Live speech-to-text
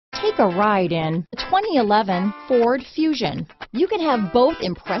Take a ride in the 2011 Ford Fusion. You can have both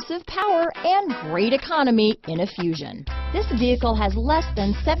impressive power and great economy in a Fusion. This vehicle has less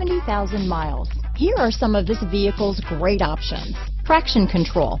than 70,000 miles. Here are some of this vehicle's great options: traction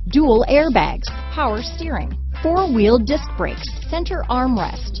control, dual airbags, power steering, four-wheel disc brakes, center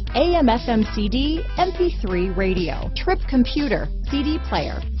armrest, AM/FM CD, MP3 radio, trip computer, CD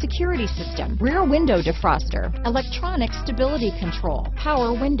player, security system, rear window defroster, electronic stability control,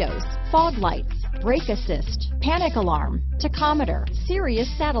 power windows, fog lights, brake assist, panic alarm, tachometer, SIRIUS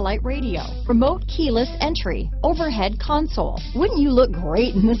Satellite Radio, remote keyless entry, overhead console. Wouldn't you look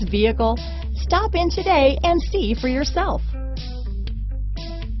great in this vehicle? Stop in today and see for yourself.